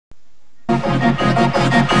Oh,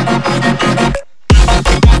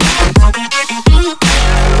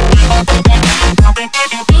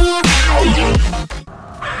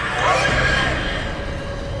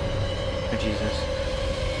 Jesus.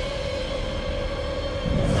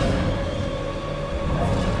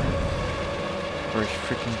 Where's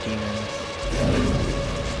freaking demons?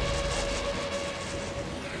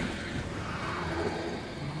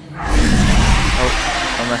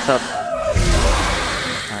 Oh, don't mess up.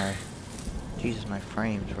 Alright. Jesus, my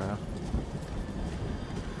frames, bro.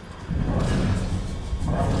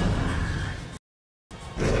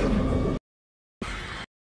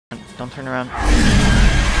 Don't turn around.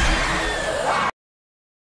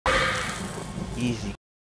 Easy.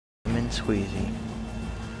 Lemon squeezy.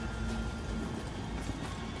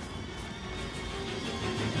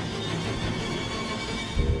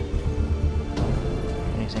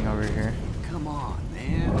 Anything over here? Come on,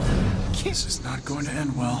 man. This is not going to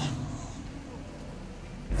end well.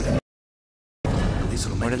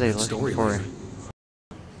 What are they looking for?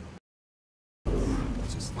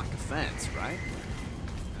 Just like a fence, right?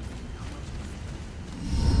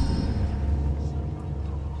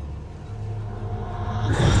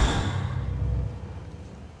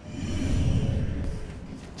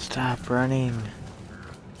 Stop running.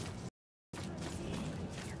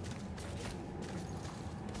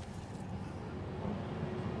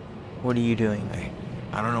 What are you doing? Hey,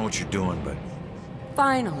 I don't know what you're doing, but...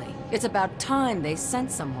 Finally, it's about time they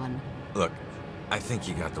sent someone. Look, I think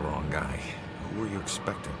you got the wrong guy. Who were you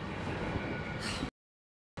expecting?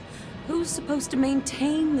 Who's supposed to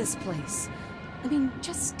maintain this place? I mean,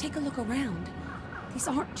 just take a look around. These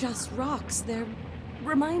aren't just rocks, they're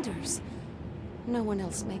reminders. No one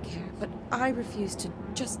else may care, but I refuse to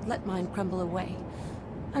just let mine crumble away.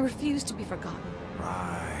 I refuse to be forgotten.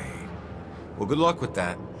 Right. Well, good luck with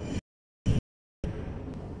that.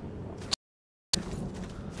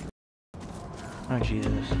 Oh,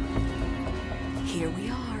 Jesus. Here we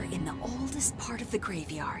are in the oldest part of the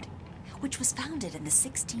graveyard, which was founded in the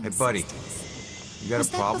 1660s. Hey, buddy. You got Was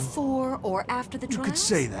a that problem? before or after the You trials? could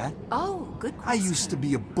say that. Oh, good I question. used to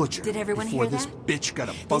be a butcher. Did everyone before hear this that? bitch got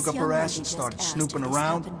a bug This up young her ass lady and just started asked snooping if this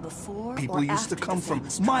around. happened before People or used to after come the from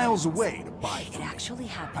famous miles trials. away to buy It from me. actually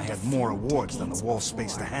happened I a had more few awards than the decades wall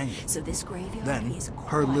space to before. hang in. So this graveyard Then is her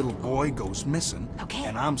quite little old. boy goes missing, Okay.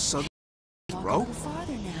 and I'm suddenly Walk a broke. little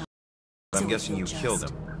farther now. I'm So guessing if you you'll killed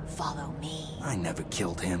just him. Follow me. I never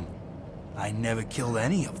killed him. I never killed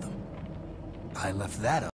any of them. I left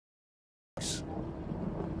that up.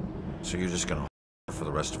 So you're just gonna for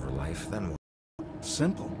the rest of her life, then?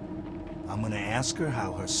 Simple. I'm gonna ask her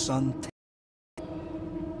how her son.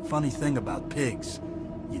 Funny thing about pigs,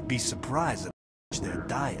 you'd be surprised at how much their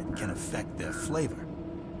diet can affect their flavor.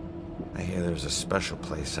 I hear there's a special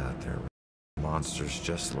place out there with monsters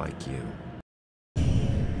just like you.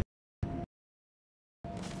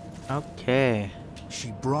 Okay.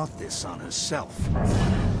 She brought this on herself.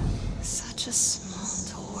 Such a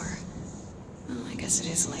small door. Oh, I guess it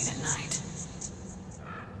is late at night.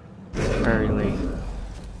 Very late.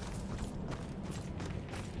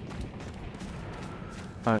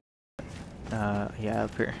 Oh, yeah,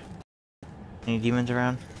 up here. Any demons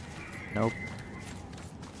around? Nope.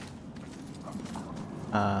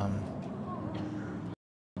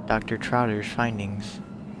 Dr. Trotter's findings.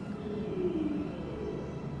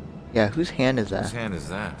 Yeah, whose hand is that? Whose hand is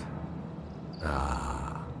that?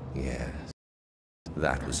 Ah, yes.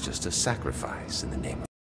 That was just a sacrifice in the name of...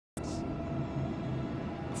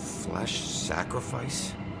 Flesh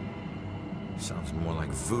sacrifice? Sounds more like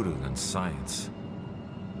voodoo than science.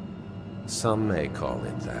 Some may call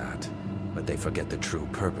it that, but they forget the true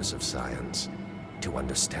purpose of science. To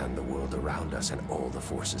understand the world around us and all the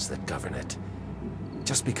forces that govern it.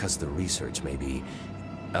 Just because the research may be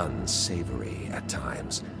unsavory at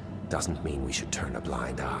times, doesn't mean we should turn a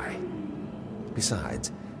blind eye.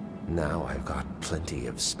 Besides, now I've got plenty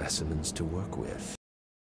of specimens to work with.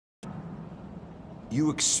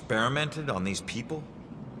 You experimented on these people?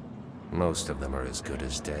 Most of them are as good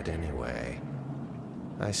as dead anyway.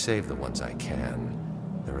 I save the ones I can.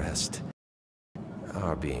 The rest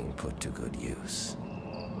are being put to good use.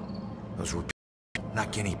 Those were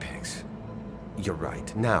not guinea pigs. You're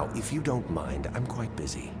right. Now, if you don't mind, I'm quite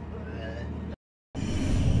busy.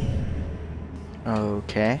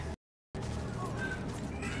 Okay.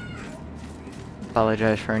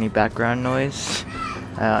 Apologize for any background noise.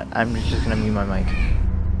 I'm just gonna mute my mic.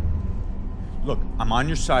 Look, I'm on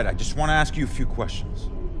your side. I just want to ask you a few questions.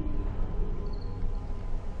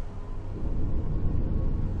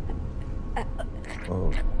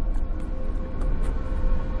 Oh.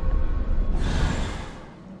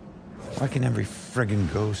 Why can every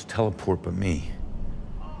friggin' ghost teleport but me?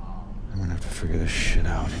 I'm gonna have to figure this shit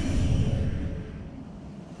out.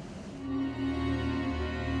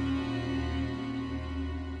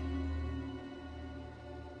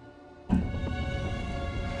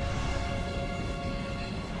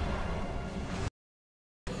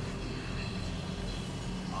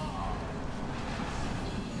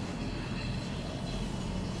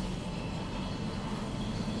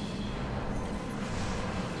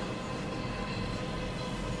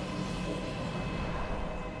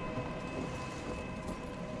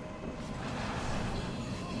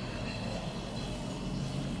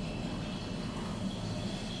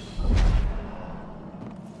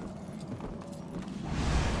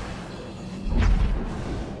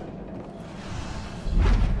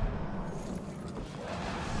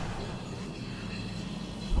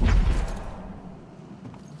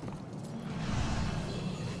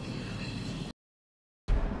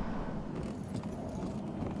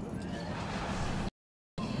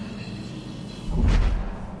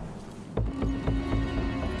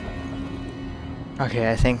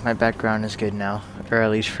 Okay, I think my background is good now, or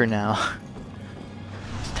at least for now.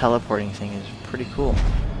 This teleporting thing is pretty cool.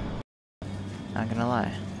 Not gonna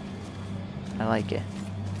lie. I like it.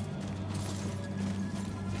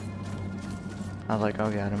 I was like,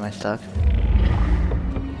 oh god, am I stuck?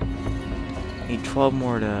 Need 12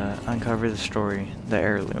 more to uncover the story, the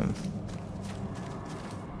heirloom.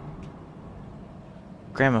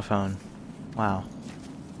 Gramophone. Wow.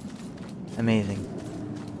 Amazing.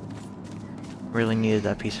 Really needed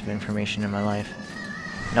that piece of information in my life.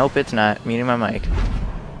 Nope, it's not. Muting my mic.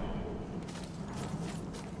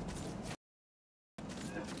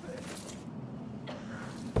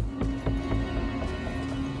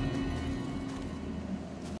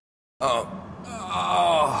 Oh.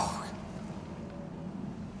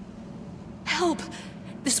 Help!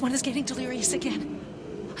 This one is getting delirious again.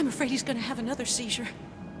 I'm afraid he's gonna have another seizure.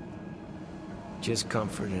 Just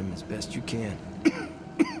comfort him as best you can.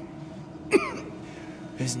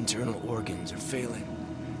 His internal organs are failing.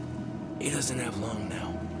 He doesn't have long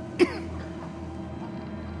now.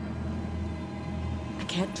 I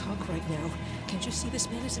can't talk right now. Can't you see this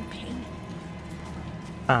man is in pain?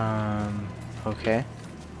 Okay.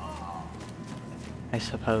 I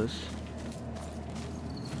suppose.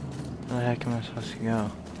 Where the heck am I supposed to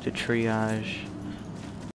go? To triage.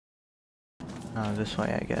 Oh, this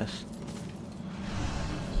way, I guess.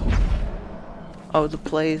 Oh, the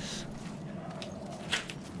place.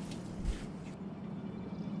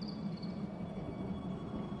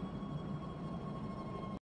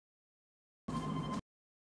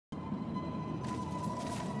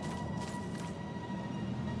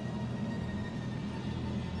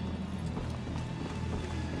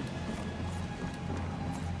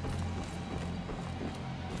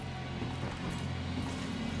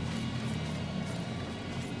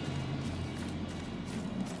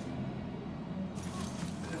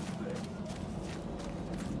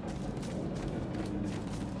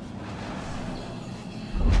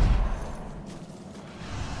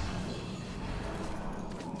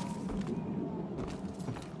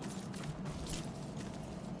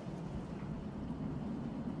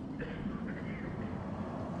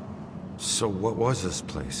 So what was this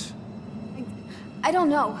place? I don't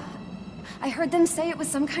know. I heard them say it was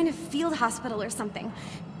some kind of field hospital or something.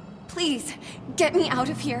 Please, get me out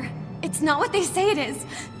of here. It's not what they say it is.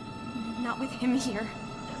 Not with him here.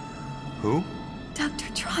 Who?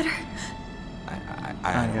 Dr. Trotter.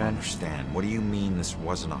 I don't understand. What do you mean this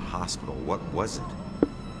wasn't a hospital? What was it?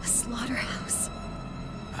 A slaughterhouse.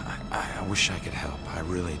 I wish I could help. I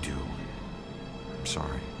really do. I'm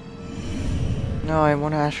sorry. No, I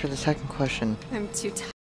want to ask her the second question. I'm too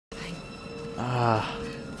tired.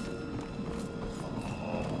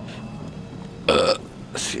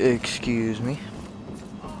 Excuse me.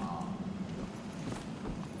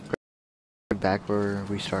 Back where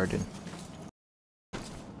we started.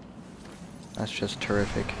 That's just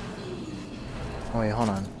terrific. Oh wait, hold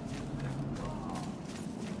on.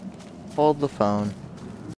 Hold the phone.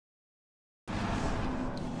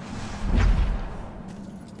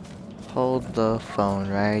 Hold the phone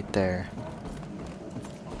right there.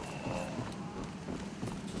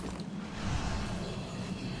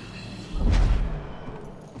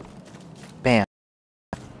 Bam.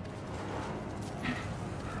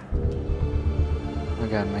 Oh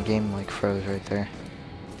god, my game like froze right there.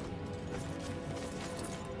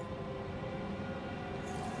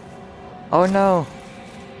 Oh no!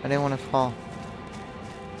 I didn't want to fall.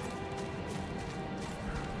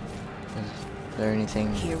 Is there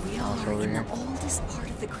anything Here we else are over in here? the oldest part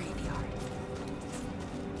of the graveyard.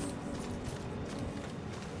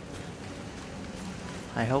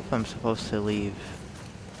 I hope I'm supposed to leave.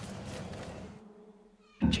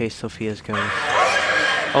 Chase Sophia's ghost.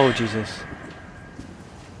 Oh, Jesus.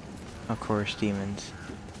 Of course, demons.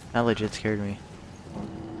 That legit scared me.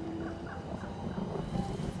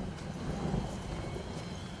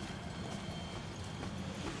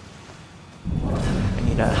 I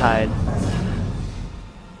need to hide.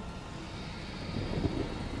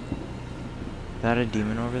 Is that a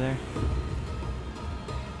demon over there?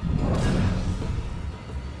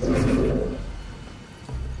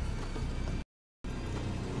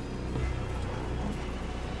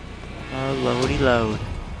 Oh, loady load.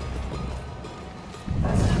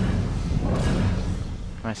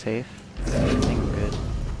 Am I safe? I think I'm good.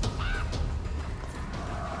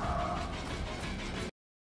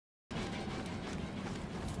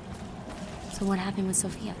 So what happened with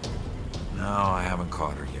Sophia? No, I haven't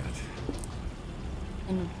caught her yet.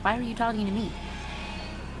 And why are you talking to me?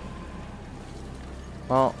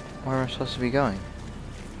 Well, where am I supposed to be going?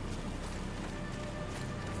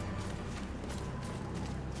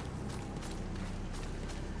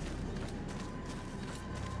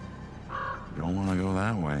 You don't want to go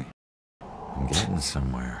that way. I'm getting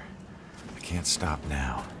somewhere. I can't stop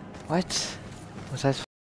now. What? Was I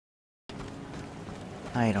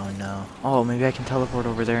I don't know. Oh, maybe I can teleport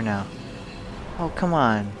over there now. Oh, come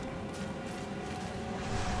on.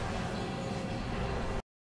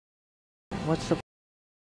 What's the...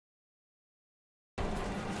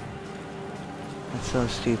 That's so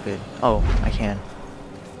stupid. Oh, I can.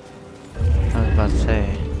 I was about to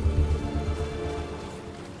say.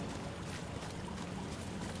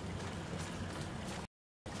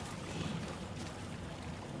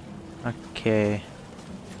 Okay.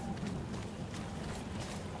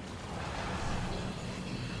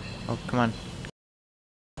 Oh, come on.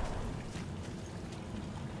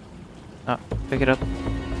 Oh, pick it up.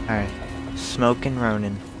 Alright. Smoke and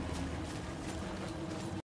Ronin.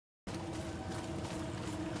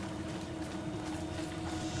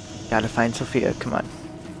 Gotta find Sophia, come on.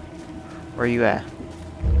 Where are you at?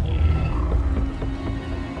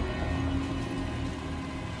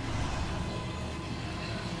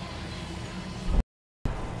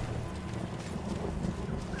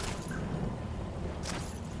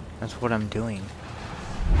 That's what I'm doing.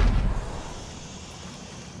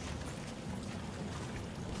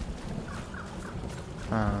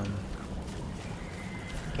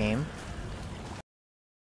 Game?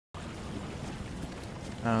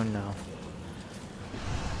 Oh no.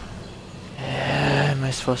 Am I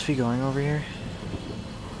supposed to be going over here?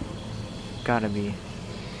 Gotta be.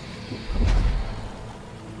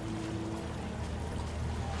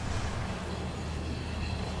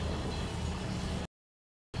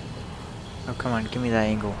 Oh, come on, give me that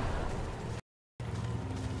angle.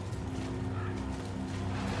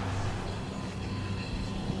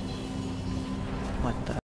 What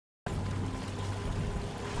the?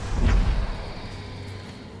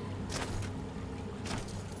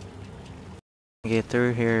 Get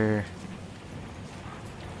through here.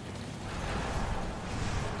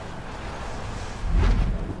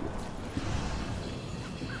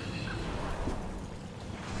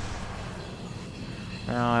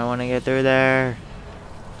 No, I want to get through there.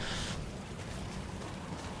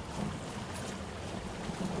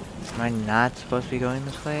 Am I not supposed to be going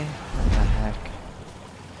this way? What the heck?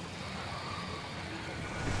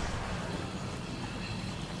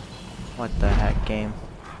 What the heck, game?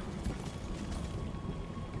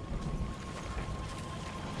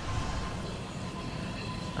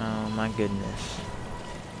 Oh my goodness.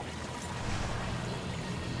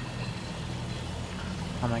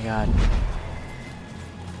 Oh my god.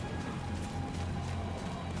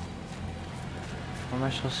 Where am I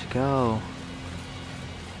supposed to go?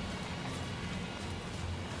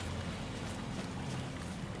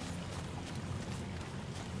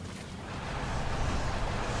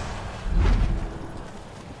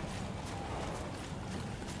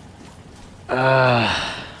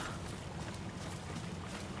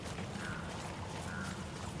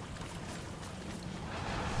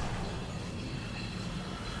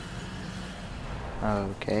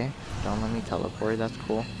 Okay, don't let me teleport, that's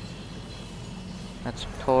cool. That's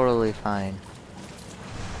totally fine.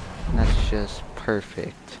 That's just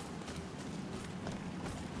perfect.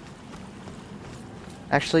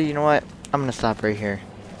 Actually, you know what? I'm gonna stop right here.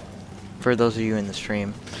 For those of you in the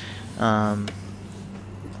stream.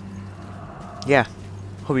 Yeah.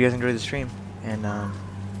 Hope you guys enjoyed the stream. And,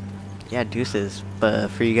 yeah, deuces. But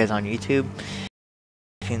for you guys on YouTube,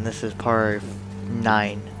 I think this is part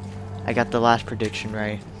 9. I got the last prediction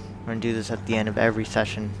right. I'm gonna do this at the end of every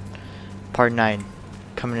session. Part 9.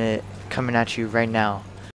 Coming at you right now.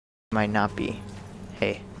 Might not be.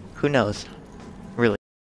 Hey, who knows? Really,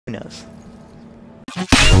 who knows?